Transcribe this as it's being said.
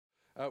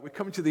We're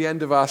coming to the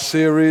end of our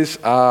series,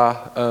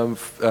 our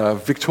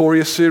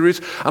Victorious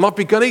series, and I've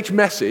begun each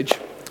message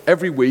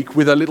every week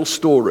with a little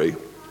story.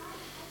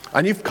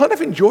 And you've kind of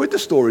enjoyed the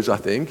stories, I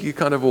think. You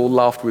kind of all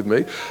laughed with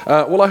me.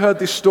 Well, I heard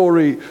this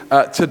story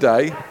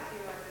today.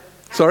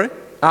 Sorry?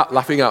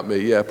 Laughing at me,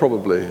 yeah,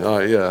 probably.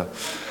 Yeah.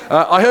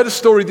 I heard a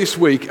story this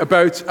week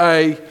about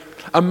a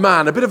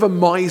man, a bit of a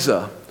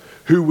miser,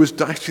 who was,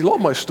 actually a lot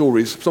of my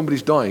stories,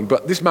 somebody's dying,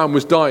 but this man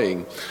was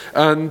dying.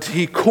 And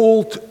he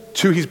called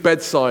to his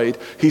bedside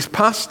his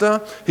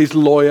pastor, his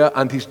lawyer,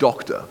 and his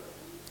doctor.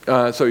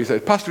 So he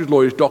said, pastor, his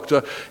lawyer, his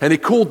doctor, and he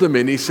called them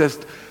in. He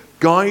says,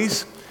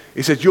 guys,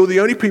 he said, you're the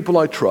only people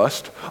I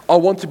trust. I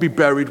want to be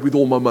buried with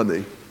all my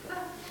money.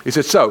 He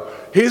said, so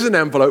here's an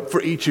envelope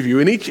for each of you.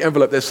 In each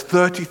envelope, there's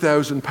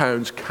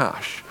 £30,000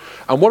 cash.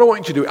 And what I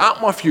want you to do,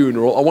 at my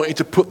funeral, I want you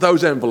to put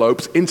those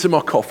envelopes into my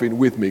coffin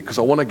with me because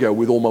I want to go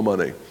with all my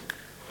money.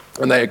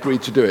 And they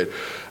agreed to do it.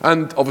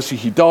 And obviously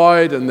he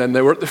died, and then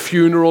they were at the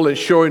funeral, and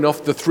sure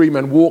enough, the three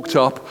men walked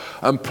up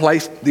and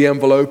placed the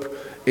envelope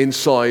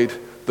inside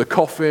the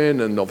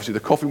coffin, and obviously the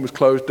coffin was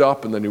closed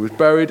up, and then he was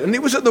buried. And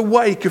it was at the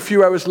wake a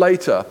few hours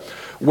later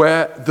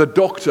where the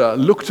doctor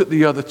looked at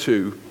the other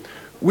two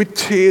with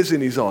tears in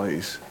his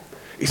eyes.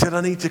 He said,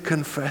 I need to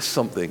confess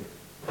something.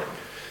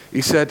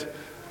 He said,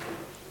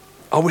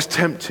 I was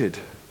tempted.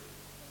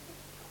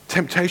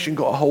 Temptation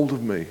got a hold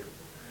of me.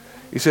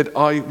 He said,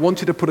 I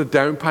wanted to put a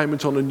down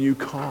payment on a new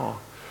car,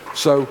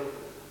 so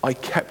I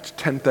kept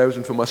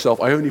 $10,000 for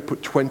myself. I only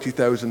put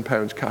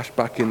 £20,000 cash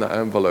back in that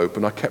envelope,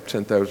 and I kept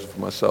 $10,000 for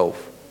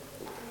myself.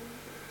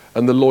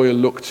 And the lawyer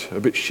looked a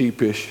bit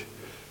sheepish,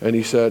 and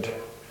he said,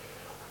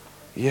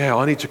 yeah,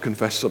 I need to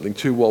confess something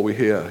too while we're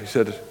here. He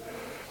said,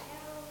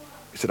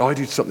 I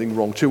did something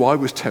wrong too. I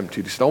was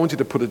tempted. He said, I wanted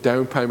to put a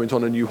down payment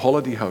on a new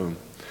holiday home.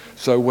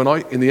 So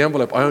in the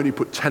envelope, I only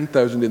put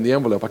 $10,000 in the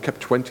envelope. I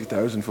kept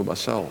 $20,000 for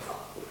myself.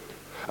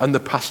 And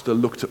the pastor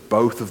looked at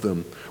both of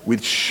them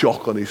with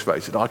shock on his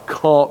face. He said, I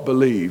can't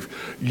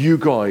believe you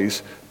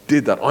guys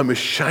did that. I'm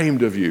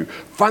ashamed of you.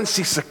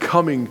 Fancy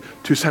succumbing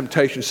to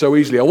temptation so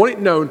easily. I want it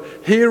known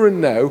here and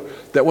now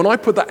that when I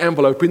put that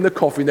envelope in the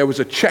coffin, there was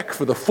a check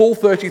for the full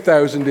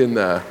 $30,000 in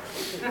there.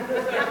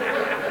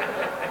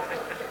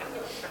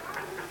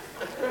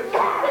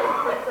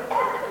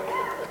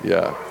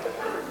 Yeah.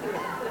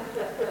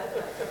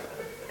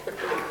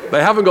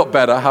 They haven't got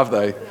better, have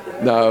they?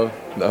 No.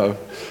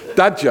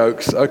 Dad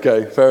jokes.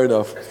 Okay, fair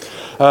enough.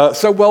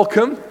 So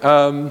welcome.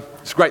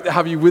 It's great to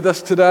have you with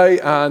us today,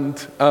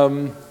 and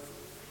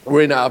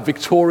we're in our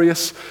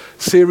Victorious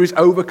series,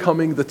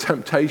 Overcoming the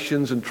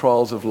Temptations and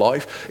Trials of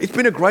Life. It's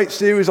been a great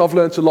series. I've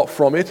learned a lot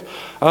from it.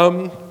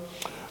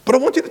 But I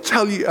wanted to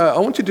tell you, I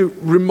wanted to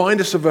remind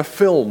us of a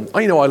film.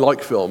 I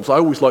like films. I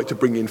always like to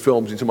bring in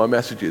films into my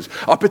messages.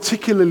 I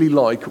particularly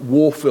like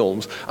war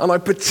films, and I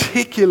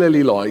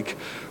particularly like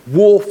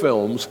war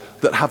films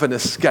that have an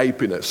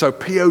escape in it. So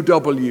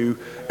POW,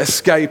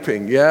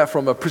 escaping,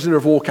 from a prisoner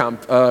of war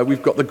camp.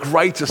 We've got The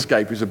Great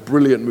Escape. It's a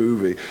brilliant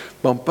movie.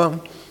 Bum,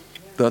 bum,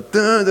 da,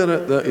 da, da,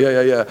 da, da.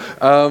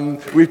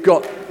 Yeah. We've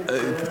got,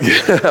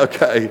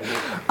 okay.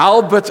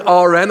 Albert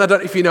R.N. I don't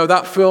know if you know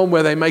that film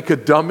where they make a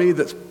dummy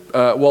that's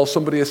while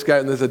somebody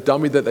escapes, and there's a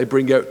dummy that they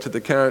bring out to the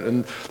count.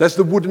 And there's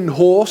The Wooden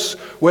Horse,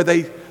 where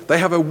they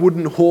have a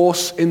wooden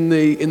horse in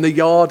the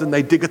yard, and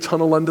they dig a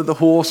tunnel under the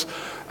horse.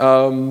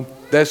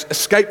 There's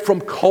Escape from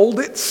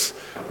Colditz,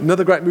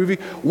 another great movie.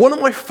 One of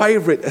my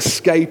favorite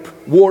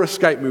war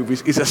escape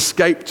movies is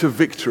Escape to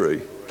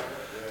Victory.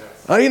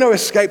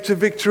 Escape to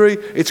Victory,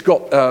 it's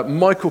got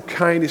Michael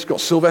Caine, it's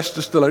got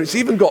Sylvester Stallone, it's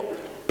even got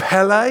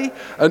Pele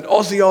and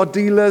Ozzy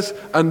Ardiles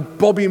and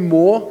Bobby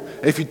Moore.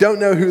 If you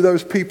don't know who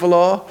those people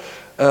are,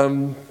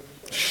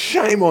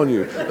 shame on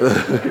you.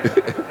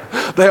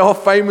 They are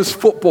famous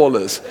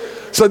footballers.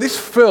 So this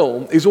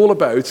film is all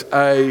about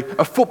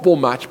a football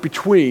match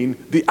between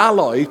the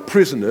Allied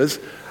prisoners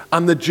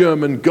and the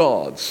German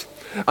guards.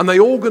 And they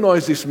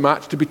organise this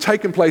match to be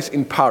taken place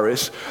in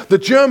Paris. The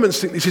Germans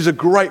think this is a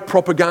great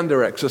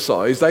propaganda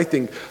exercise. They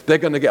think they're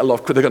going to get a lot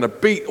of, they're going to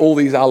beat all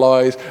these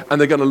allies and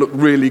they're going to look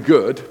really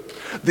good.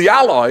 The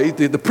Allied,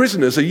 the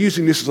prisoners, are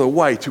using this as a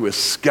way to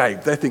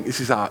escape. They think this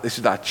is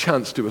our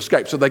chance to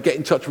escape. So they get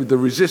in touch with the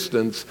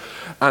resistance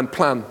and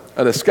plan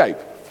an escape.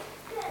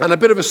 And a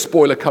bit of a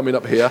spoiler coming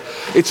up here.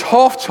 It's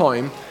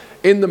half-time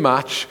in the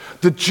match.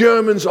 The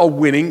Germans are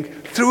winning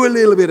through a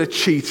little bit of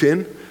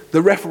cheating.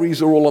 The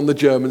referees are all on the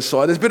German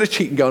side. There's a bit of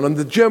cheating going on.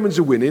 The Germans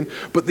are winning,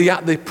 but the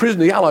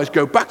Allies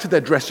go back to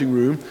their dressing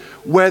room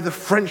where the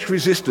French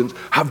resistance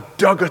have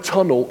dug a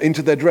tunnel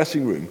into their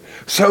dressing room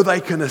so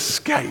they can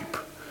escape.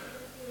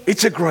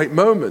 It's a great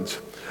moment.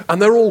 And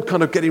they're all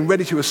kind of getting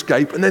ready to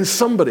escape. And then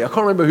somebody, I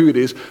can't remember who it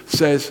is,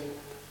 says,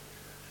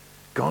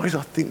 guys,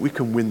 I think we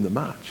can win the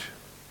match.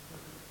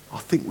 I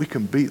think we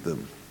can beat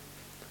them.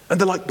 And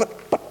they're like, but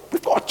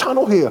we've got a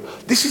tunnel here.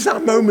 This is our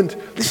moment.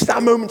 This is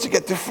our moment to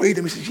get to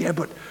freedom. He says, yeah,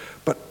 but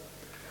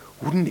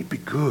wouldn't it be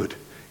good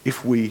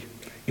if we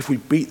if we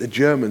beat the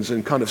Germans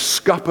and kind of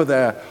scupper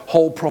their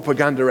whole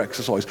propaganda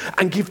exercise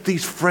and give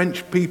these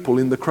French people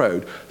in the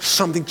crowd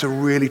something to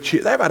really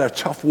cheer. They've had a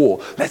tough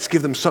war. Let's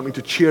give them something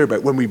to cheer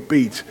about when we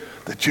beat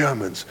the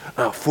Germans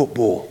at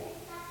football.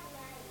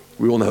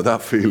 We all know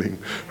that feeling,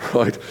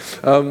 right?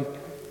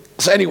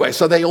 So anyway,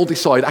 so they all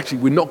decide, actually,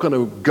 we're not going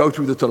to go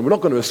through the tunnel. We're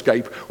not going to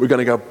escape. We're going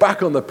to go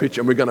back on the pitch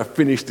and we're going to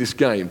finish this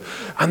game.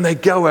 And they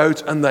go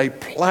out and they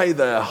play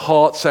their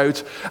hearts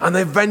out. And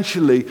they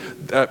eventually,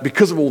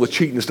 because of all the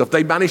cheating and stuff,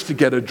 they manage to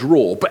get a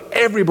draw. But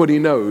everybody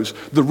knows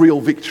the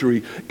real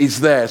victory is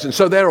theirs. And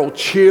so they're all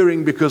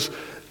cheering because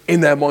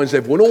in their minds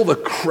they've won. All the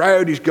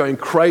crowd is going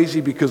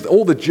crazy because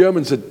all the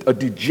Germans are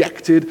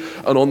dejected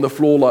and on the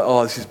floor like,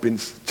 oh, this has been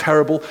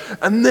terrible.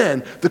 And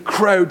then the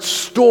crowd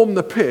storm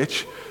the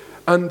pitch.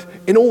 And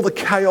in all the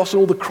chaos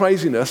and all the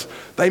craziness,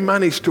 they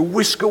manage to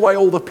whisk away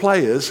all the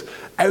players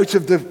out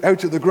of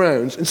the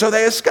grounds, and so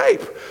they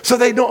escape. So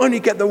they not only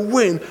get the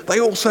win,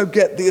 they also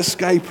get the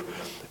escape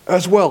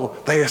as well.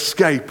 They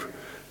escape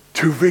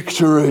to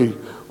victory.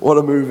 What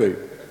a movie.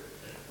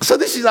 So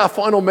this is our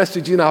final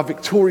message in our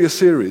Victoria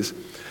series.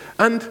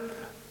 And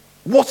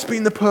what's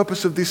been the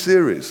purpose of this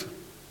series?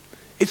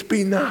 It's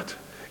been that.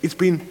 It's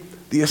been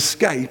the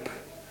escape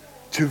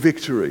to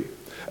victory.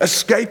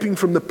 Escaping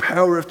from the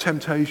power of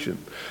temptation,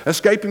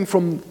 escaping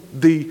from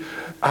the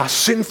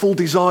sinful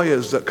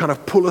desires that kind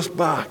of pull us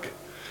back,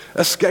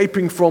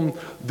 escaping from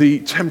the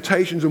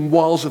temptations and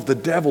wiles of the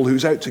devil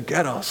who's out to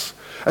get us,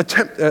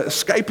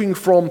 escaping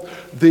from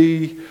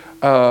the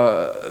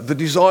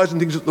desires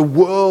and things that the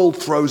world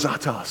throws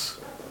at us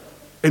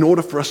in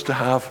order for us to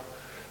have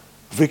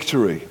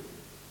victory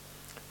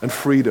and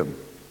freedom.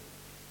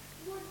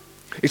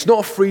 It's not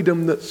a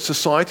freedom that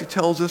society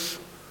tells us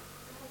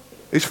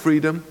is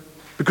freedom.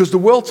 Because the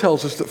world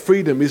tells us that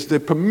freedom is the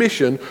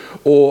permission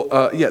or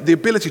the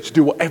ability to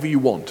do whatever you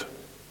want.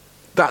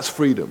 That's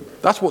freedom.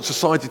 That's what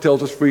society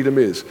tells us freedom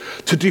is.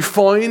 To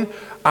define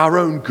our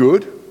own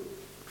good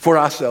for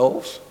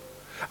ourselves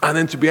and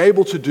then to be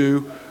able to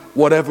do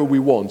whatever we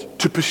want.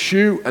 To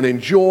pursue and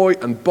enjoy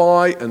and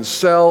buy and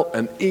sell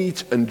and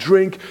eat and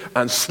drink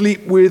and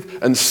sleep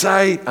with and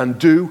say and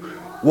do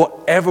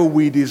whatever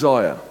we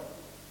desire.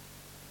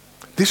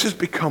 This has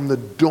become the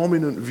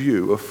dominant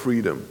view of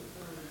freedom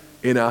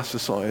in our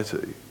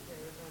society.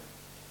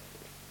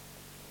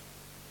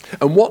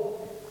 And what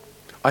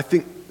I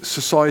think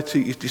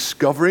society is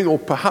discovering, or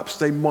perhaps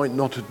they might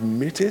not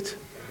admit it,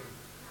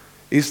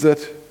 is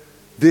that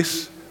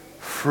this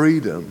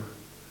freedom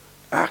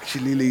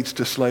actually leads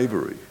to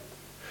slavery.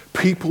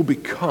 People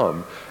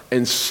become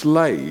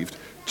enslaved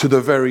to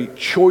the very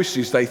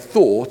choices they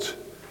thought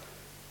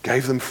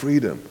gave them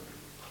freedom.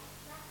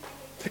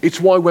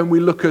 It's why when we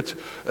look at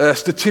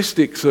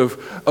statistics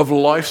of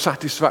life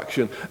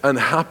satisfaction and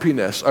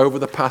happiness over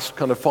the past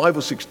kind of 5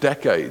 or 6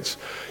 decades,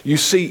 you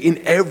see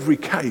in every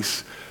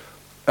case,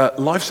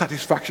 life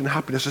satisfaction and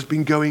happiness has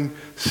been going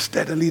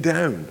steadily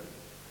down,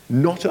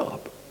 not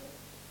up.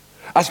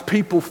 As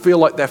people feel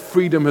like their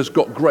freedom has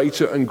got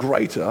greater and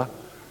greater,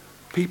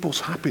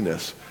 people's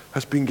happiness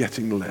has been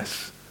getting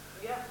less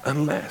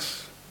and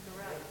less.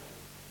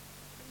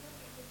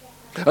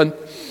 And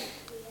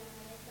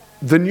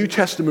the New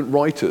Testament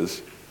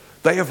writers,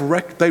 they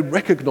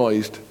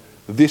recognized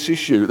this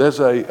issue. There's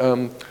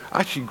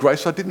actually,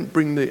 Grace, I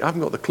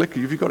haven't got the clicker.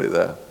 Have you got it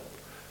there?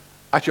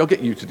 Actually, I'll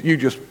get you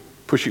just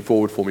push it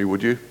forward for me,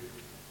 would you?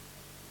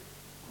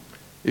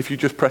 If you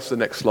just press the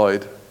next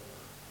slide.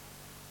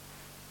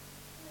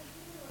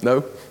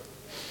 No?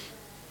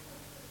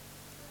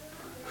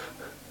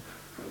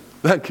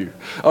 Thank you.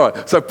 All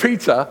right, so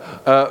Peter,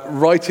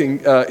 writing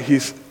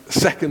his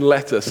second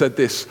letter, said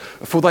this: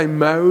 "For they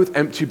mouth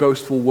empty,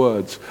 boastful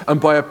words, and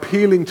by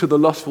appealing to the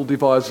lustful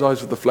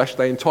desires of the flesh,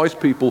 they entice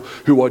people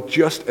who are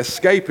just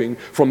escaping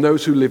from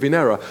those who live in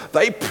error.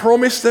 They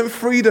promise them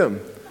freedom,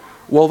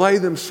 while they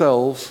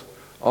themselves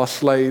are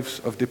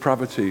slaves of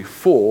depravity."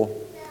 For,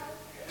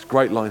 it's a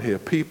great line here,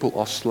 people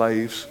are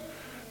slaves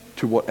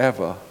to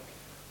whatever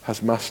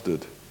has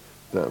mastered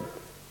them.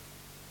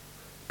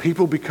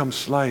 People become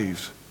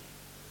slaves.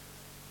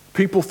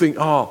 People think,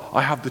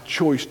 I have the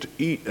choice to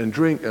eat and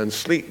drink and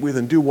sleep with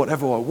and do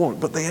whatever I want.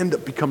 But they end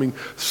up becoming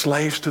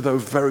slaves to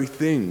those very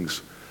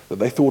things that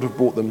they thought have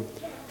brought them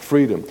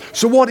freedom.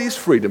 So what is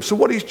freedom? So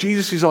what is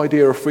Jesus'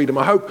 idea of freedom?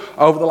 I hope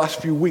over the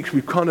last few weeks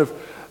we've kind of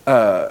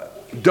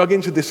dug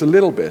into this a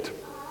little bit.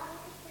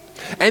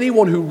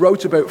 Anyone who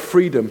wrote about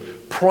freedom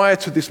prior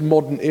to this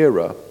modern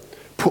era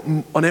put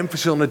an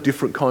emphasis on a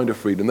different kind of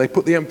freedom. They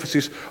put the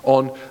emphasis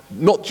on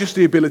not just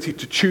the ability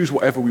to choose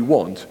whatever we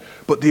want,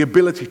 but the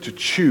ability to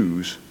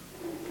choose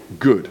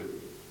good.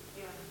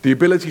 The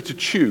ability to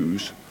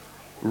choose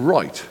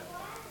right.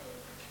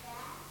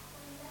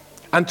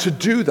 And to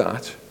do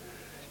that,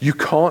 you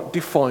can't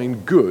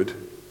define good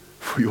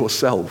for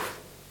yourself.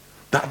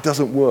 That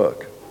doesn't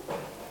work.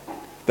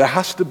 There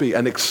has to be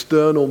an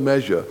external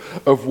measure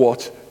of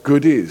what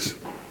good is.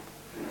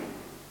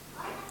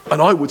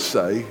 And I would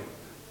say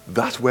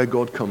that's where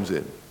God comes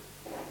in.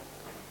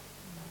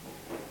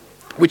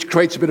 which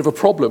creates a bit of a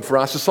problem for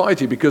our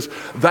society because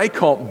they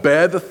can't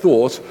bear the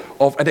thought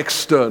of an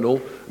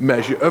external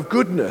measure of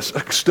goodness,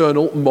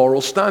 external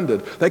moral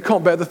standard. They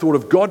can't bear the thought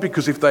of God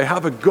because if they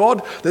have a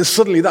God, then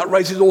suddenly that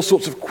raises all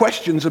sorts of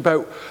questions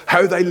about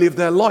how they live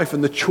their life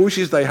and the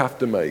choices they have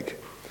to make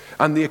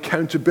and the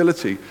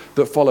accountability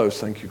that follows.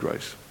 Thank you,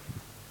 Grace.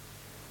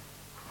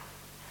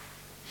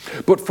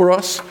 But for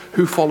us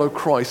who follow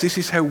Christ, this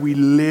is how we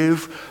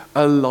live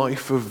a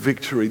life of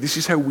victory. This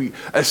is how we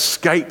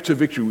escape to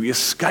victory. We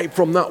escape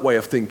from that way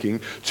of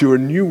thinking to a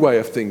new way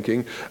of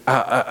thinking,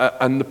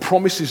 and the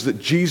promises that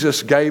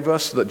Jesus gave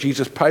us, that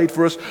Jesus paid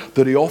for us,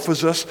 that he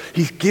offers us.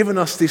 He's given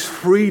us this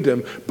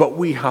freedom, but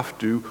we have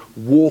to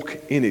walk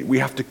in it. We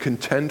have to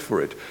contend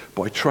for it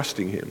by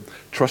trusting him,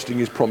 trusting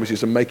his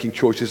promises and making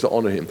choices that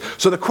honor him.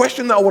 So the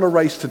question that I want to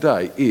raise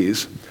today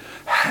is,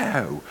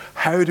 how?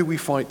 How do we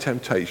fight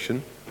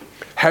temptation?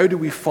 How do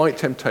we fight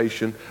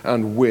temptation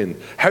and win?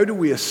 How do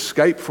we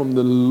escape from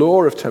the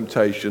lure of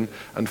temptation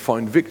and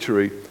find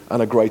victory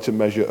and a greater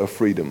measure of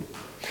freedom?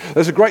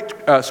 There's a great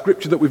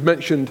scripture that we've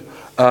mentioned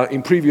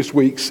in previous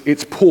weeks.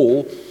 It's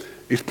Paul,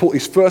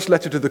 his first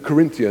letter to the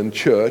Corinthian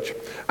church,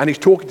 and he's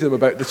talking to them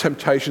about the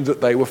temptations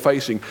that they were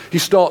facing. He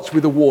starts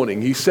with a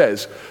warning. He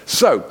says,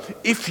 so,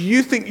 if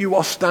you think you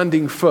are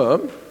standing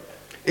firm,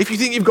 if you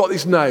think you've got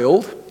this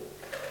nailed,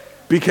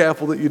 be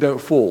careful that you don't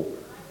fall.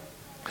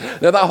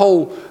 Now that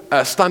whole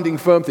standing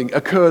firm thing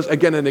occurs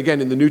again and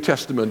again in the New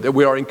Testament, that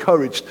we are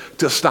encouraged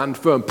to stand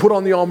firm. Put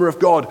on the armor of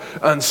God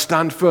and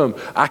stand firm.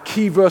 Our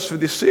key verse for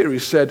this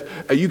series said,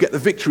 you get the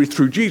victory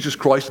through Jesus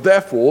Christ,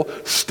 therefore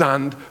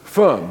stand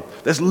firm.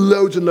 There's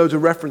loads and loads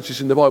of references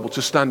in the Bible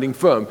to standing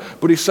firm,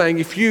 but he's saying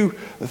if you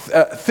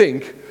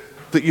think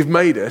that you've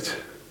made it,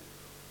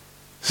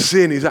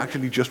 sin is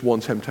actually just one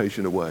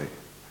temptation away.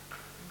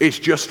 It's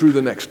just through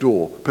the next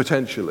door,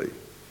 potentially.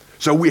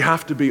 So we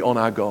have to be on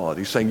our guard.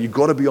 He's saying you've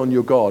got to be on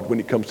your guard when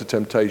it comes to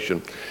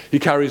temptation. He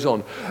carries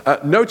on.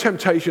 No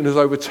temptation has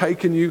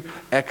overtaken you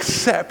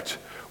except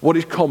what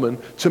is common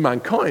to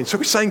mankind. So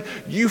he's saying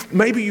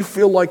maybe you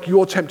feel like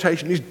your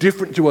temptation is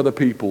different to other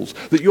people's,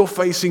 that you're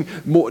facing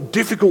more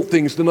difficult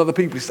things than other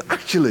people. It's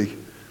actually,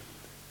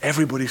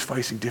 everybody's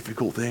facing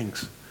difficult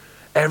things.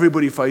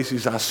 Everybody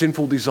faces our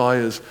sinful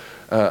desires,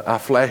 our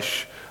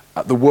flesh,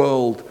 the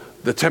world,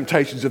 the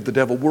temptations of the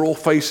devil. We're all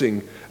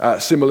facing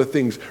similar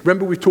things.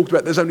 Remember we talked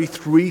about there's only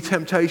 3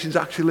 temptations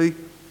actually.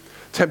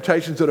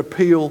 Temptations that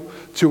appeal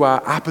to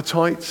our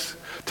appetites,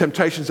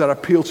 temptations that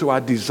appeal to our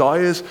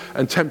desires,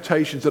 and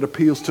temptations that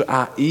appeals to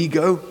our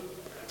ego.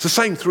 It's the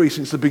same 3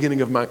 since the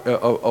beginning of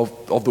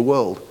the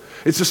world.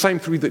 It's the same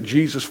 3 that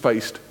Jesus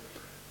faced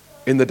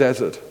in the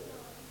desert.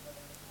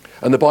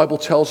 And the Bible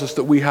tells us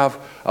that we have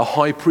a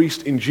high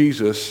priest in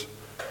Jesus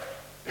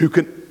who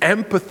can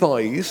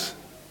empathize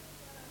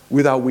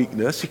with our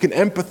weakness. He can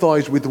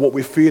empathize with what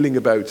we're feeling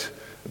about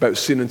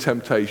sin and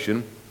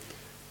temptation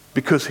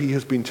because he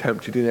has been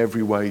tempted in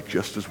every way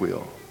just as we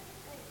are.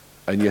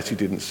 And yet he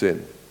didn't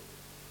sin.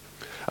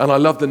 And I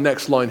love the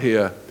next line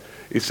here.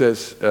 It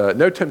says,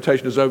 no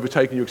temptation has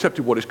overtaken you except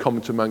what is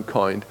common to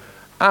mankind.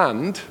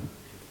 And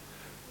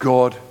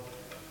God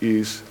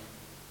is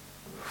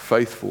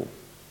faithful.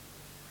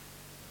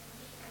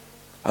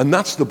 And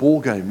that's the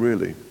ball game,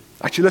 really.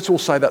 Actually, let's all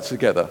say that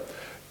together.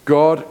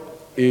 God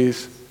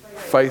is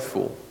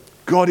faithful.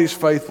 God is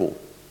faithful.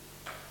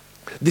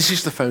 This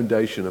is the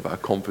foundation of our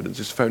confidence.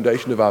 It's the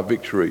foundation of our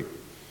victory.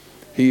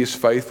 He is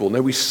faithful. Now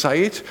we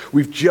say it.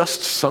 We've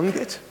just sung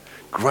it.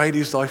 Great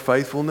is thy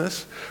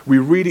faithfulness. We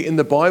read it in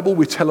the Bible.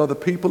 We tell other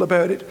people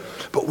about it.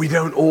 But we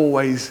don't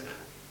always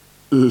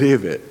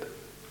live it.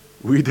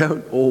 We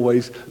don't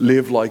always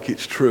live like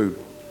it's true.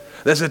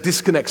 There's a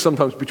disconnect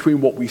sometimes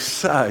between what we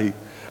say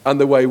and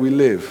the way we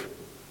live.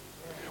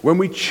 When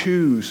we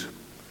choose,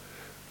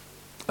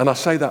 and I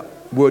say that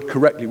word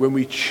correctly, when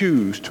we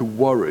choose to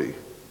worry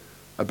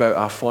about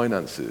our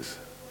finances,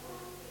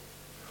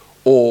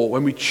 or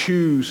when we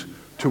choose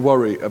to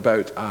worry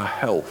about our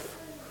health,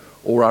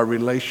 or our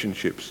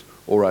relationships,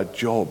 or our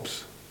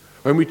jobs,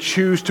 when we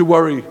choose to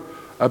worry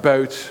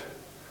about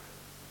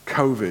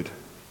COVID,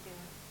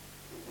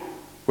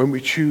 when we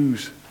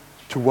choose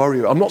to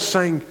worry, I'm not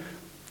saying,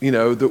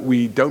 that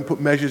we don't put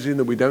measures in,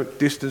 that we don't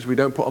distance, we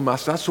don't put on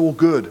masks, that's all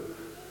good,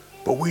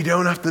 but we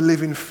don't have to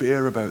live in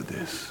fear about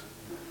this.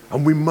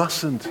 And we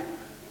mustn't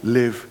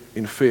live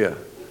in fear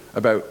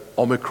about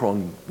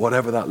Omicron,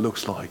 whatever that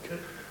looks like.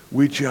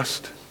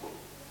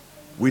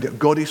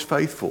 God is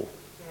faithful.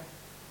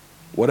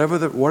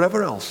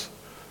 Whatever else,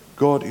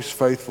 God is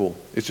faithful.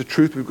 It's a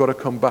truth we've got to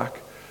come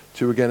back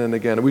to again and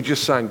again. And we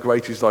just sang,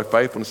 great is thy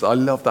faithfulness. I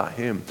love that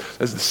hymn.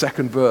 There's the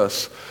second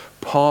verse,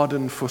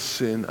 pardon for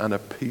sin and a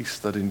peace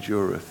that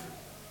endureth.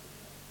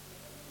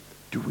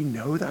 Do we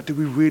know that? Do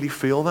we really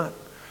feel that?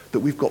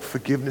 That we've got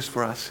forgiveness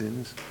for our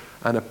sins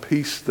and a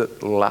peace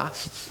that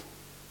lasts?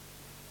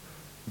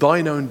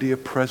 Thine own dear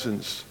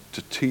presence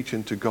to teach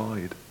and to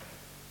guide.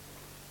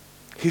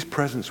 His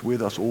presence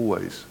with us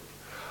always.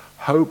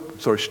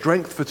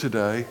 Strength for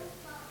today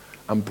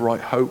and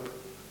bright hope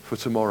for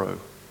tomorrow.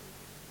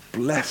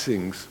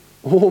 Blessings,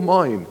 all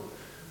mine,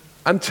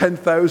 and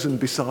 10,000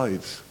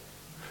 besides.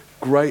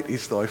 Great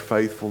is thy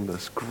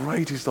faithfulness.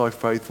 Great is thy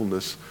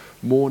faithfulness.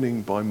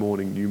 Morning by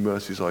morning, new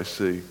mercies I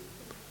see.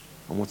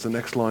 And what's the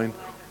next line?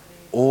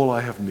 All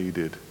I have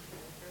needed,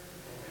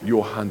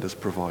 your hand has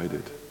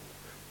provided.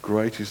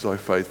 Great is thy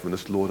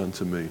faithfulness, Lord,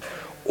 unto me.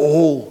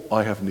 All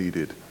I have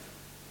needed.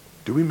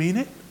 Do we mean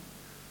it?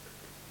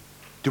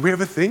 Do we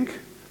ever think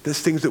there's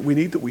things that we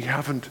need that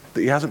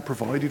he hasn't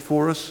provided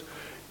for us?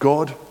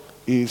 God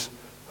is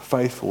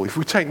faithful. If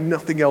we take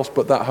nothing else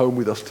but that home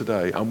with us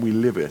today and we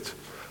live it,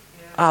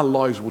 our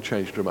lives will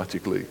change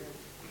dramatically.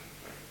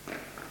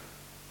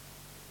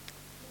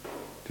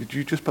 Did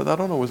you just put that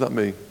on, or was that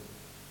me?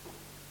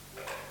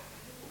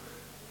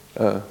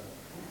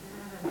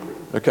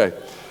 Okay.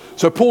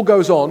 So Paul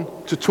goes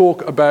on to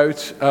talk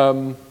about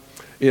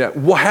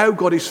how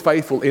God is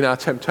faithful in our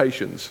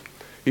temptations.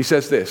 He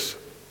says this.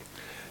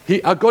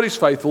 Our God is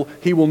faithful.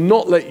 He will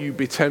not let you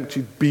be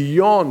tempted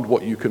beyond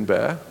what you can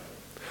bear.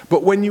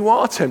 But when you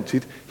are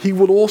tempted, he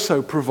will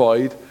also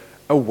provide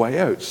a way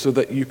out so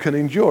that you can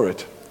endure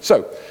it.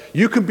 So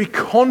you can be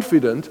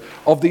confident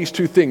of these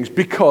two things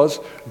because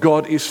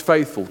God is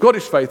faithful. God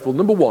is faithful.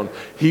 Number one,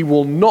 he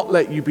will not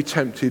let you be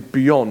tempted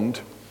beyond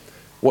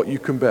what you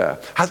can bear.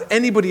 Has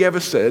anybody ever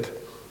said,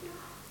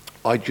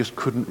 I just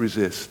couldn't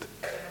resist?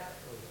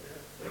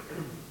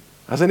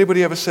 Has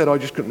anybody ever said, I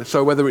just couldn't?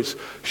 So whether it's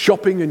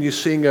shopping and you're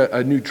seeing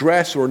a new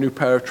dress or a new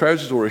pair of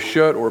trousers or a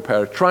shirt or a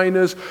pair of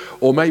trainers,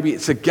 or maybe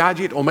it's a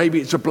gadget, or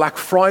maybe it's a Black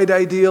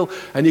Friday deal,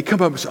 and you come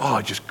home and say,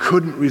 I just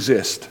couldn't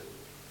resist.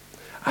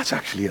 That's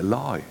actually a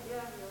lie.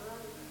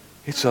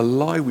 It's a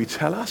lie we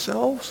tell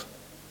ourselves.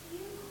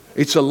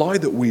 It's a lie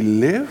that we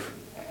live.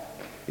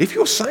 If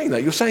you're saying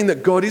that, you're saying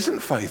that God isn't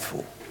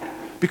faithful,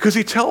 because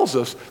he tells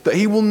us that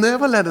he will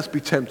never let us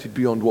be tempted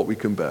beyond what we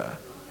can bear.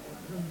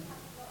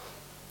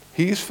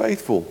 He is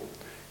faithful.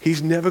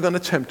 He's never going to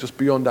tempt us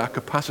beyond our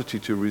capacity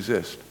to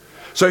resist.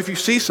 So if you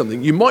see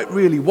something, you might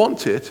really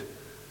want it,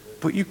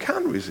 but you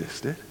can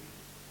resist it.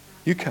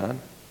 You can.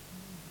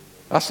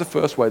 That's the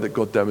first way that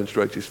God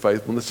demonstrates his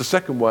faithfulness. The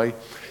second way,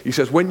 he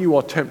says, when you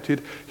are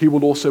tempted, he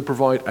will also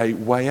provide a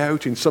way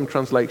out. In some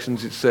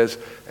translations, it says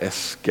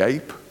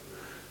escape.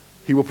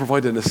 He will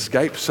provide an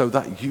escape so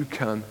that you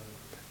can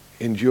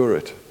endure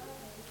it.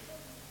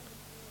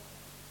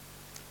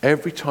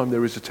 Every time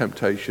there is a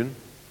temptation,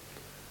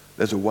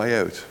 there's a way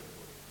out.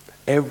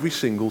 Every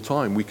single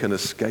time we can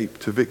escape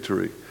to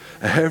victory.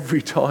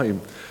 Every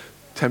time.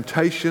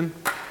 Temptation,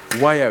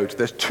 way out.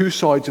 There's two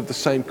sides of the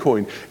same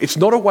coin. It's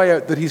not a way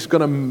out that he's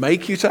going to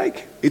make you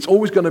take. It's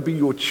always going to be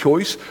your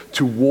choice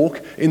to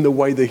walk in the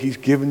way that he's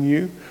given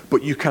you.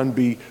 But you can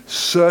be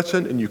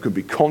certain and you can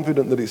be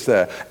confident that it's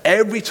there.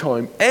 Every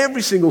time,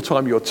 every single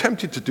time you're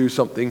tempted to do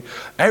something,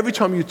 every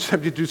time you're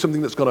tempted to do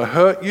something that's going to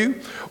hurt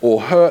you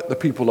or hurt the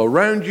people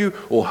around you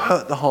or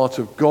hurt the heart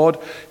of God,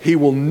 he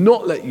will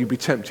not let you be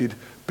tempted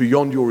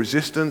beyond your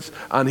resistance,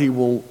 and he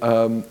will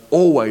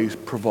always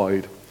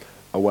provide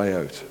a way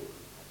out.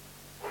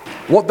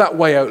 What that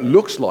way out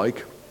looks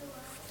like,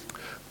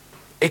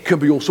 it can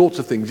be all sorts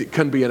of things. It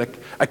can be an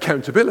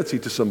accountability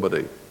to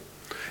somebody.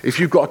 If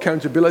you've got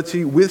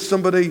accountability with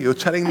somebody, you're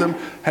telling them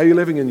how you're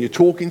living and you're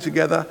talking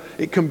together.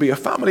 It can be a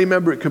family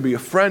member, it can be a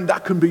friend,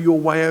 that can be your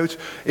way out.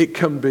 It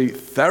can be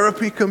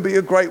therapy, can be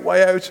a great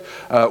way out.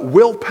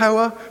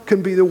 Willpower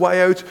can be the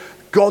way out.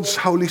 God's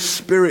Holy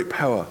Spirit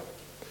power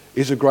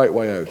is a great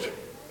way out.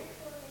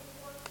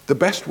 The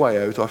best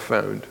way out, I've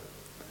found,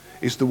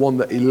 is the one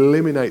that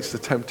eliminates the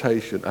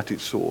temptation at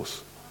its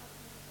source.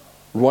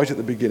 Right at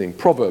the beginning.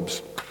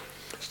 Proverbs.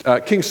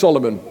 King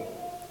Solomon,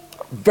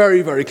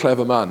 very, very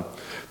clever man,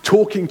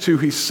 talking to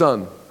his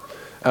son,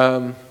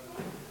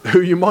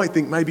 who you might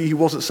think maybe he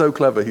wasn't so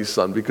clever, his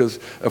son, because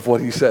of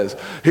what he says.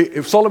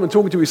 If Solomon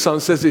talking to his son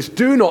says this,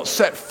 do not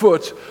set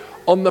foot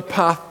on the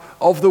path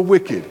of the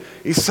wicked.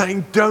 He's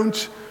saying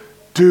don't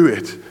do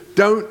it.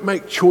 Don't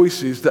make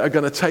choices that are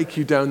going to take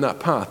you down that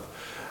path.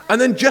 And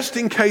then just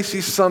in case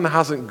his son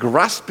hasn't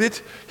grasped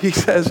it, he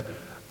says,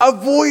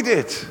 avoid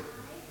it.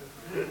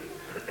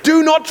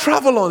 Do not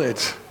travel on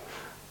it.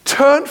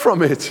 Turn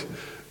from it.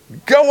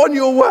 Go on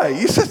your way.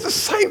 He says the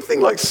same thing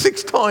like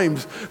 6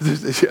 times.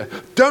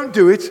 Don't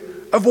do it.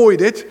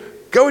 Avoid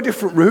it. Go a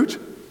different route.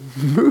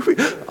 Move it.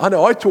 I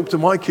know I talk to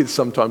my kids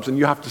sometimes and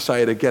you have to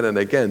say it again and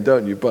again,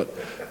 don't you? But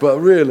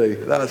really,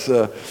 that's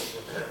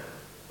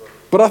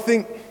But I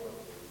think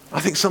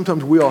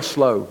sometimes we are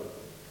slow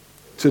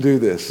to do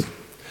this.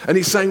 And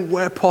he's saying,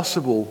 where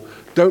possible,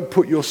 don't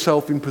put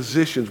yourself in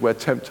positions where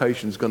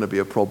temptation is going to be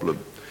a problem.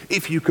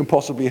 If you can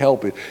possibly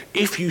help it.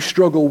 If you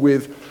struggle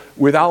with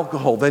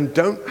alcohol, then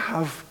don't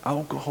have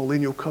alcohol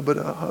in your cupboard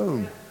at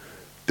home.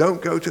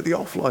 Don't go to the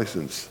off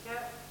license.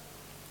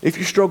 If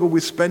you struggle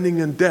with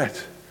spending and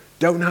debt,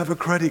 don't have a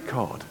credit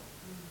card.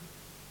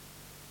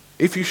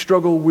 If you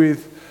struggle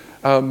with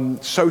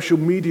social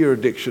media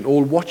addiction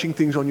or watching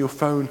things on your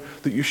phone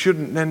that you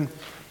shouldn't, then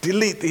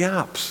delete the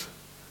apps.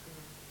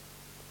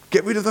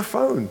 Get rid of the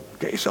phone.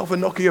 Get yourself a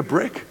Nokia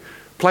brick.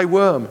 Play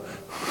Worm.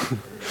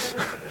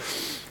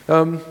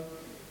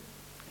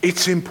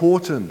 It's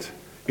important.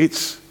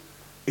 It's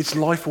It's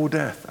life or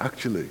death,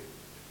 actually.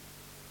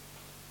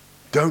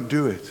 Don't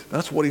do it.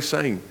 That's what he's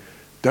saying.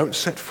 Don't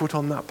set foot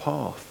on that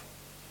path.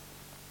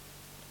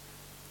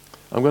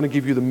 I'm going to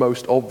give you the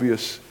most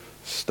obvious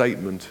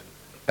statement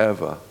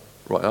ever.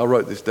 Right, I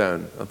wrote this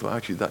down. I thought,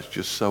 actually, that's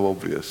just so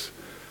obvious.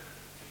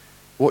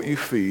 What you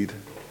feed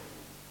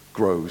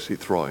grows, it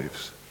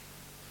thrives.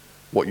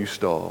 What you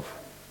starve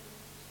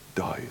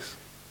dies.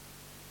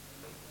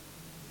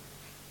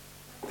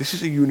 This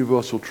is a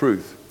universal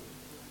truth.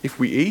 If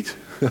we eat,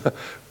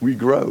 we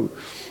grow.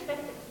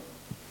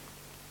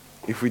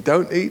 If we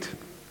don't eat,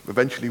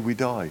 eventually we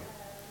die.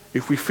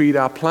 If we feed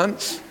our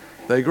plants,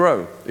 they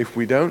grow. If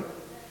we don't,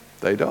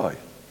 they die.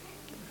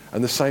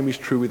 And the same is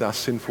true with our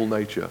sinful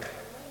nature.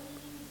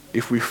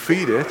 If we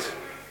feed it,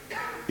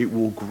 it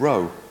will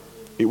grow.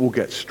 It will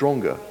get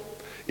stronger.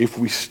 If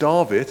we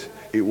starve it,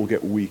 it will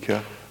get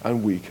weaker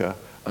and weaker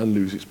and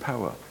lose its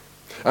power.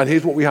 And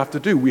here's what we have to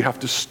do. We have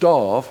to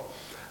starve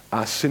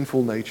our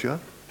sinful nature,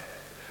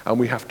 and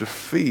we have to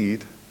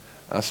feed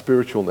our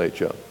spiritual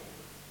nature.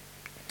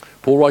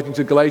 Paul, writing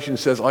to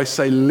Galatians, says, I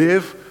say,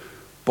 live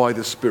by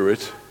the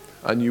Spirit,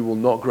 and you will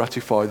not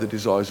gratify the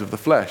desires of the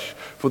flesh.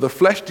 For the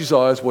flesh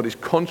desires what is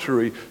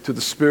contrary to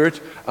the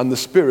Spirit, and the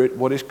Spirit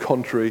what is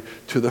contrary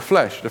to the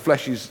flesh. The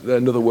flesh is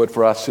another word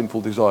for our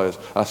sinful desires,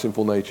 our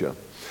sinful nature.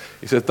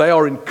 He says they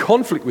are in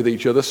conflict with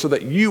each other so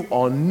that you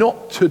are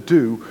not to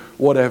do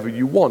whatever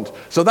you want.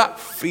 So that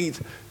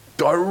feeds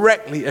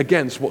directly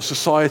against what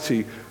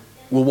society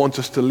will want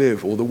us to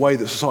live, or the way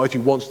that society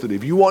wants to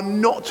live. You are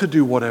not to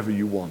do whatever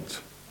you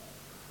want.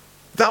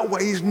 That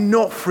way is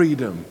not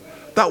freedom.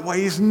 That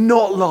way is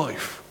not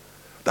life.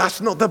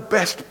 That's not the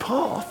best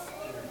path.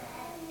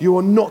 You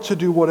are not to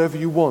do whatever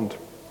you want.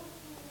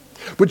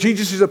 But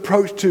Jesus'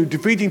 approach to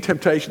defeating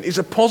temptation is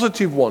a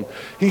positive one.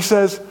 He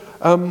says,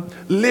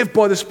 live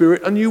by the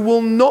Spirit and you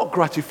will not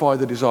gratify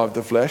the desire of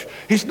the flesh.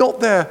 He's not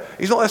there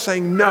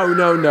saying, no,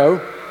 no,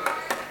 no.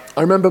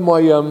 I remember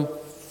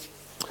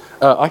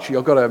actually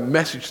I got a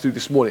message through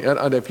this morning,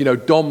 and if you know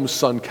Dom's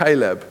son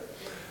Caleb,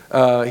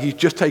 he's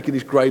just taken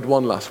his grade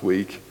 1 last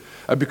week.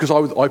 Because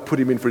I put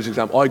him in for his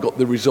exam, I got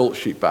the result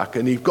sheet back,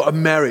 and he got a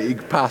merit, he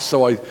passed.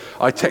 So I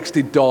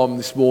texted Dom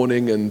this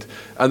morning, and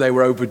they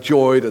were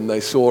overjoyed, and they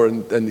saw,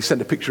 and he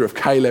sent a picture of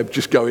Caleb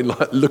just going,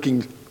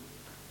 looking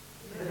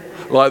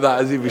like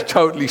that, as he was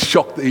totally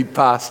shocked that he'd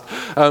passed.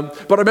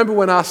 But I remember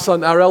when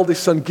our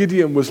eldest son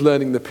Gideon was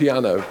learning the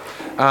piano,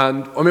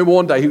 and I remember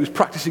one day he was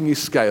practicing his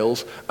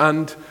scales,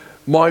 and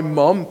my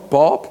mum,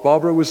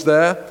 Barbara, was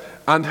there.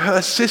 And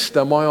her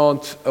sister, my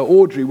aunt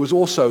Audrey, was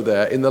also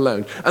there in the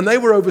lounge. And they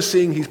were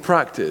overseeing his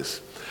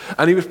practice.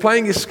 And he was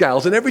playing his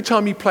scales, and every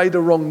time he played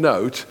a wrong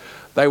note,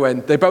 they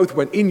both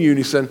went in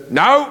unison,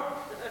 no,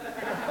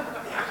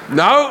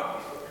 no.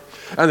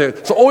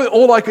 And so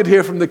all I could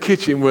hear from the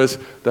kitchen was,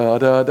 da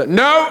da da,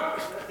 no,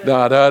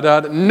 da da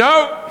da,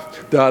 no.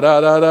 Da,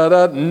 da, da, da,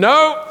 da,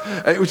 no.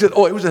 And it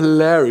was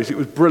hilarious. It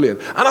was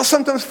brilliant. And I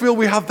sometimes feel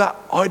we have that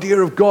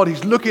idea of God.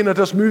 He's looking at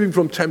us moving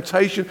from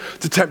temptation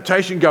to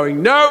temptation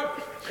going, no,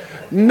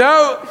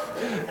 no,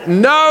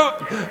 no.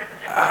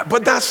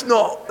 But that's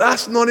not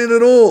it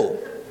at all.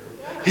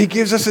 He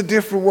gives us a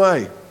different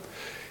way.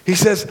 He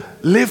says,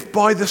 live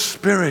by the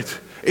Spirit.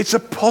 It's a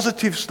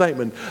positive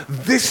statement.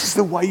 This is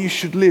the way you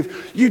should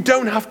live. You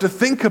don't have to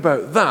think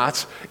about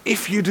that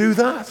if you do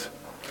that.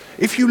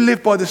 If you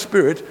live by the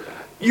Spirit,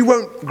 you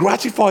won't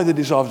gratify the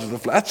desires of the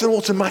flesh. That's an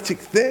automatic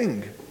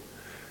thing.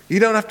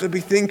 You don't have to be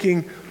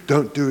thinking,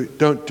 don't do it,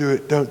 don't do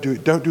it, don't do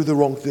it, don't do the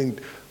wrong thing.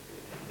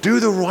 Do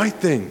the right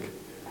thing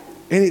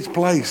in its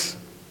place.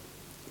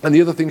 And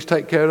the other things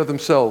take care of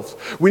themselves.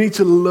 We need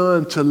to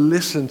learn to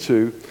listen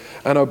to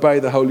and obey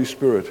the Holy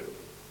Spirit.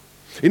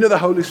 You know, the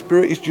Holy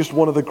Spirit is just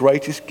one of the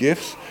greatest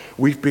gifts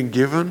we've been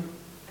given.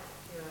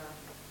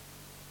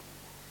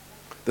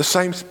 The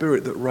same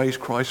Spirit that raised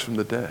Christ from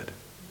the dead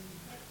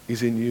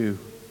is in you.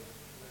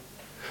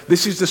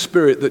 This is the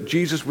Spirit that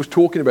Jesus was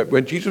talking about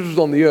when Jesus was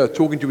on the earth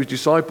talking to his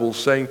disciples,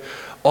 saying,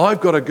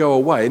 I've got to go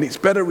away, and it's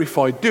better if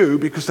I do,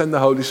 because then the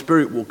Holy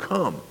Spirit will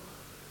come.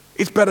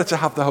 It's better to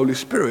have the Holy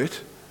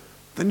Spirit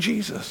than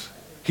Jesus.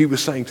 He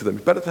was saying to them,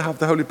 it's better to have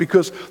the Holy,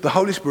 because the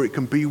Holy Spirit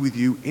can be with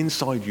you,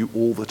 inside you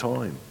all the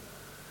time.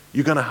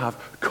 You're going to have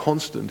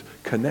constant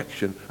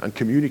connection and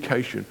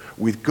communication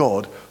with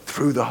God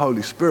through the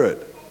Holy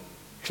Spirit.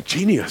 It's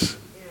genius.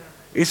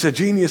 It's a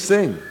genius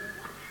thing.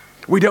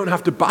 We don't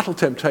have to battle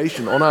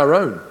temptation on our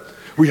own.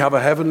 We have a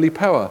heavenly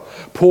power.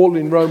 Paul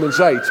in Romans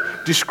 8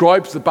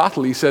 describes the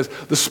battle. He says,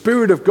 the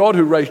Spirit of God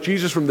who raised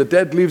Jesus from the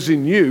dead lives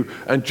in you,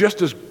 and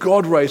just as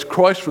God raised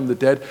Christ from the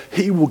dead,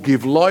 he will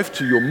give life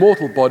to your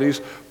mortal bodies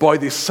by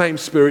this same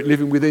Spirit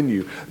living within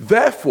you.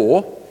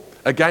 Therefore,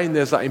 again,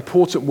 there's that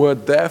important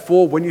word,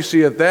 therefore. When you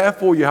see a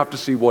therefore, you have to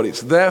see what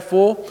it's there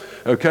for.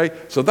 Okay,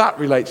 so that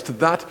relates to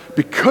that.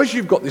 Because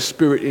you've got this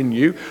Spirit in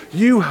you,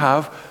 you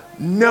have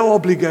no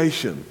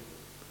obligation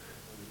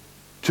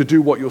to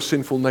do what your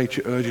sinful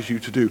nature urges you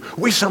to do.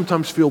 We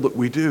sometimes feel that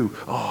we do.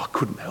 Oh, I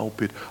couldn't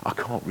help it. I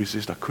can't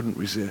resist. I couldn't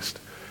resist.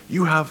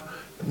 You have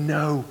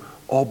no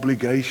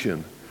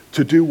obligation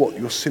to do what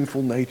your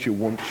sinful nature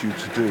wants you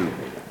to do.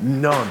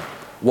 None.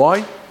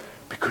 Why?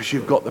 Because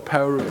you've got the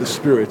power of the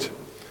Spirit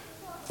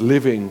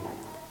living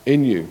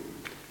in you.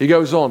 He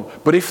goes on,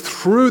 but if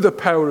through the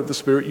power of the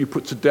Spirit you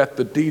put to death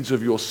the deeds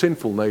of your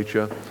sinful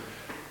nature,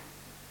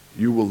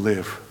 you will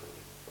live.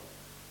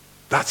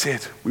 That's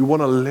it. We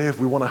want to live.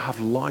 We want to have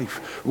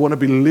life. We want to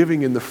be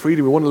living in the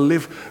freedom. We want to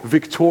live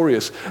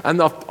victorious.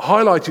 And I've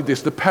highlighted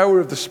this, the power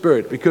of the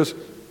Spirit, because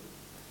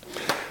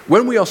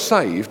when we are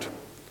saved,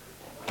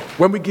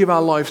 when we give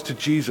our lives to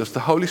Jesus, the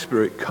Holy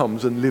Spirit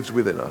comes and lives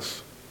within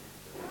us.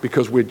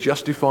 Because we're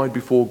justified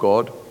before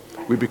God,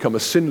 we become a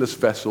sinless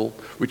vessel,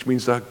 which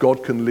means that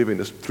God can live in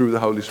us through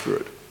the Holy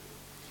Spirit.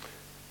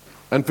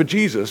 And for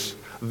Jesus,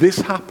 this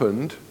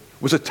happened,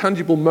 was a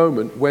tangible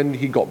moment when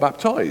he got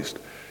baptized.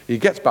 He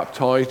gets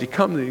baptized, he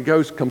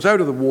comes out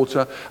of the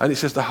water, and it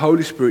says the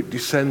Holy Spirit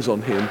descends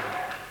on him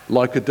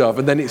like a dove.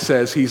 And then it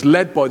says he's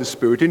led by the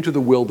Spirit into the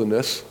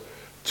wilderness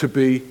to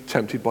be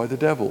tempted by the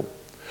devil.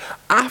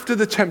 After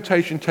the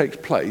temptation takes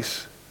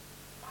place,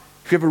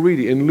 if you ever read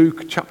it in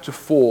Luke chapter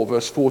 4,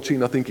 verse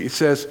 14, I think it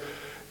says,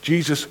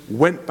 Jesus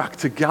went back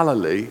to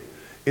Galilee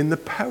in the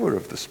power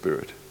of the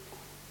Spirit.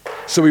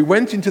 So he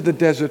went into the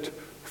desert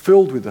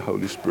filled with the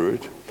Holy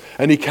Spirit,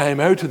 and he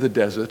came out of the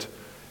desert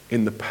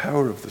in the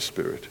power of the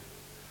Spirit.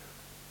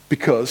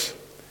 Because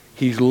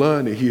he had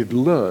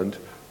learned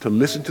to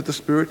listen to the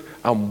Spirit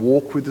and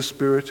walk with the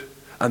Spirit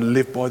and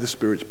live by the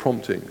Spirit's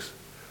promptings.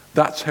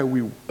 That's how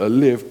we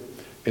live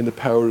in the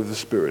power of the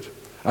Spirit,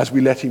 as we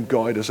let him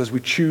guide us, as we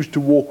choose to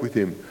walk with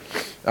him,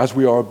 as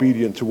we are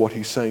obedient to what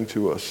he's saying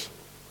to us.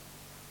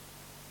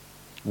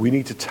 We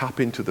need to tap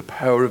into the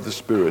power of the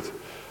Spirit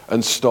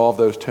and starve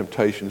those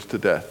temptations to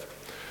death.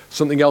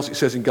 Something else it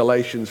says in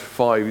Galatians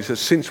 5, he says,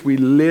 since we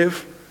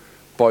live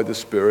by the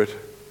Spirit,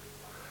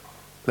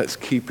 let's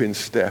keep in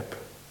step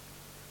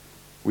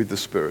with the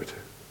Spirit.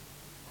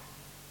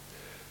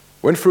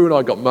 When Fru and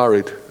I got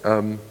married,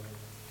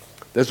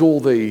 there's all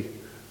the,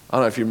 I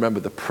don't know if you remember,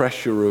 the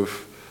pressure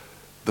of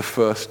the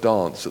first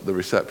dance at the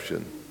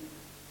reception.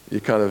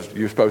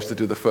 You're supposed to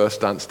do the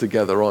first dance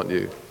together, aren't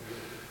you?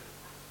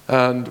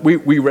 And we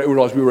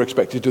realized we were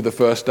expected to do the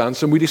first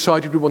dance, and we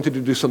decided we wanted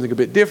to do something a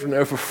bit different.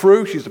 Now for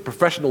Fru, she's a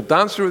professional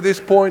dancer at this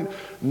point,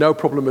 no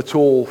problem at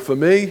all for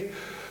me.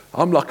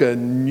 I'm like a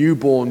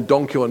newborn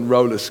donkey on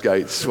roller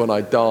skates when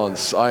I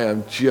dance. I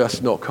am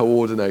just not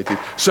coordinated.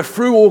 So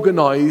Fru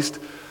organized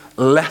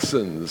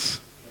lessons,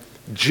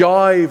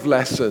 jive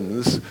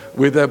lessons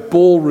with a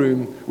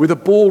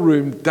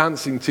ballroom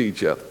dancing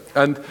teacher.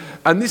 And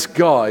this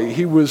guy,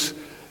 he was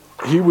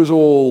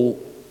all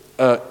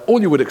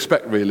you would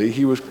expect, really.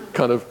 He was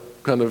kind of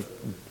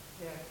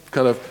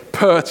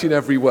pert in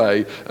every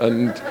way,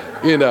 and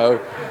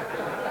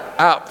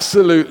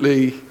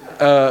absolutely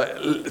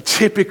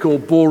typical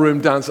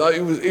ballroom dance.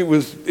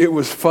 It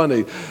was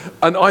funny,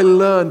 and I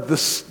learned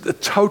the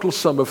total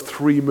sum of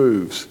 3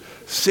 moves.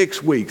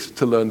 6 weeks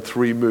to learn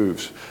 3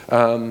 moves.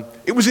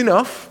 It was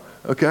enough.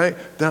 Okay,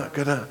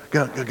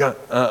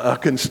 I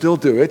can still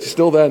do it.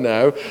 Still there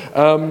now.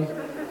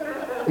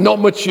 Not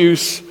much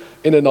use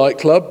in a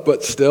nightclub,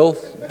 but still,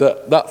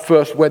 that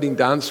first wedding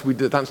dance, we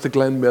danced to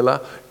Glenn Miller.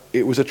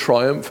 It was a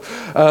triumph.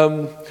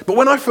 But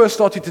when I first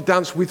started to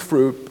dance with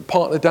Fru,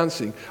 partner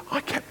dancing, I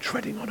kept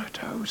treading on her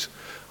toes.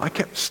 I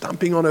kept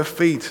stamping on her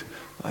feet.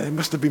 It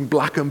must have been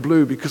black and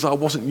blue because I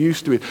wasn't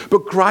used to it.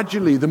 But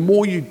gradually, the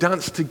more you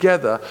dance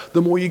together,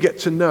 the more you get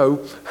to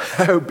know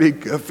how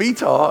big her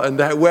feet are and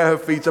where her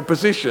feet are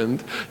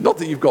positioned. Not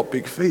that you've got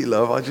big feet,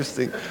 love. I just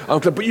think,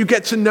 but you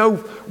get to know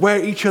where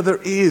each other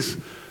is.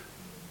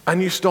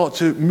 And you start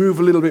to move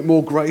a little bit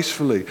more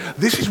gracefully.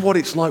 This is what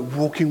it's like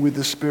walking with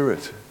the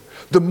Spirit.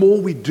 The more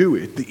we do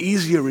it, the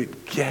easier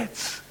it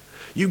gets.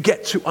 You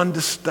get to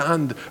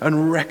understand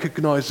and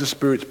recognize the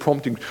Spirit's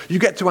prompting. You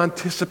get to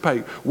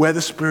anticipate where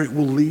the Spirit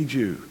will lead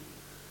you.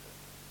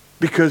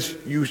 Because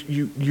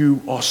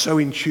you are so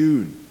in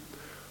tune.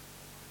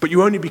 But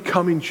you only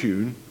become in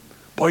tune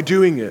by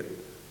doing it.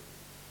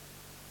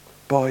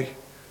 By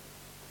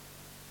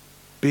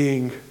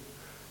being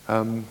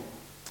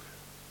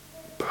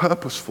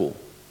purposeful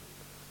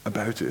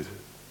about it.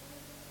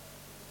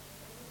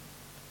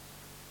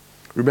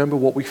 Remember,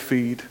 what we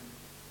feed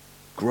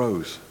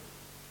grows.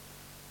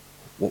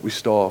 What we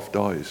starve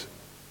dies.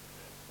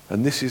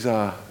 And this is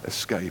our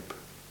escape.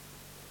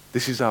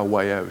 This is our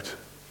way out.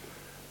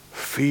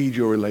 Feed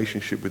your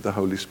relationship with the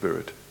Holy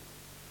Spirit,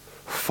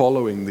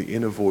 following the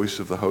inner voice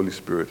of the Holy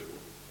Spirit.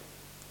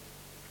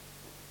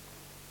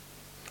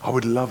 I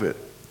would love it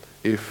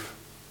if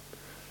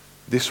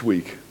this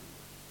week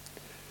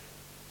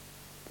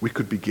we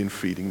could begin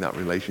feeding that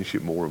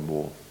relationship more and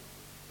more.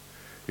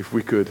 If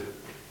we could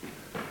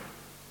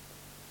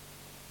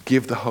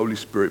give the Holy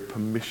Spirit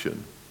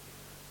permission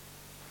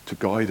to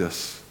guide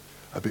us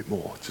a bit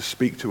more, to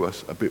speak to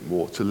us a bit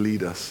more, to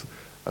lead us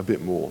a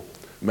bit more.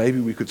 Maybe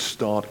we could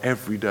start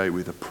every day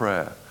with a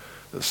prayer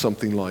that's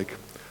something like,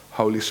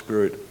 Holy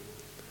Spirit,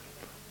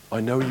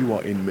 I know you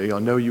are in me. I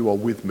know you are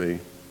with me.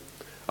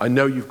 I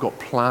know you've got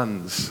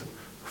plans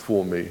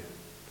for me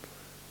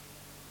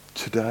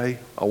Today,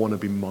 I want to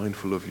be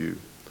mindful of you.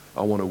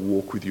 I want to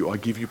walk with you. I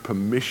give you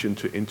permission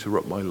to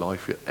interrupt my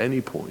life at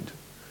any point,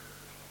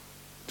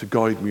 to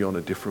guide me on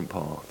a different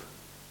path.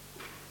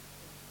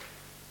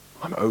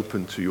 I'm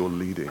open to your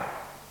leading.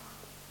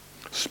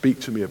 Speak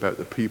to me about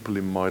the people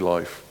in my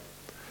life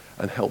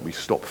and help me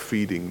stop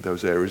feeding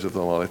those areas of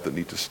my life that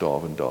need to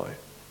starve and die.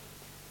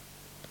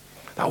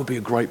 That would be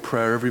a great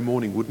prayer every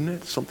morning, wouldn't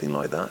it? Something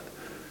like that.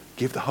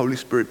 Give the Holy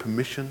Spirit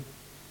permission.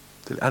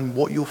 And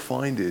what you'll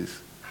find is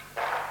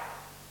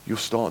you'll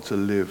start to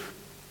live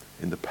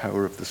in the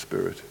power of the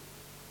Spirit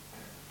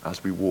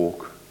as we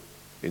walk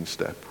in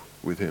step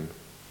with him.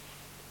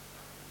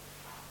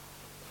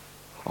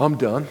 I'm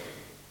done.